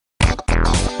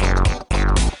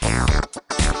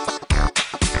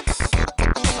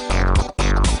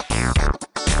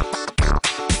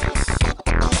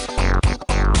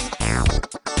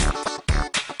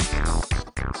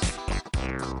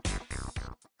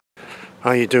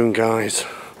How you doing, guys?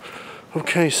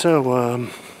 Okay, so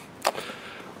I'm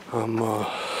on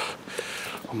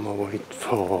my way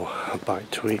for a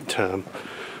bite to eat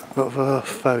of a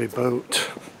ferry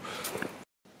boat.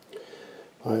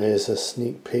 Here's a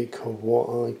sneak peek of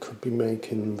what I could be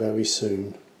making very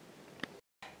soon.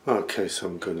 Okay, so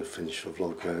I'm going to finish the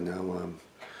vlog there now.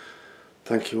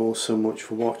 Thank you all so much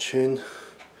for watching.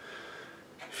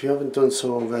 If you haven't done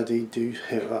so already, do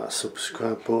hit that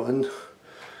subscribe button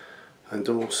and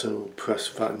also press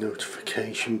that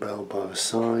notification bell by the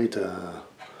side.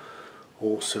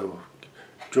 Also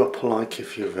drop a like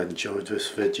if you've enjoyed this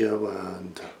video,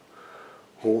 and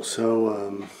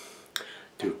also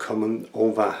do comment.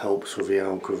 All that helps with the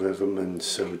algorithm, and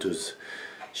so does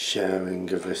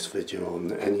sharing of this video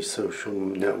on any social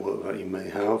network that you may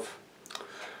have.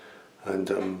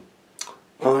 And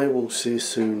I will see you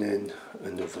soon in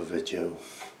another video.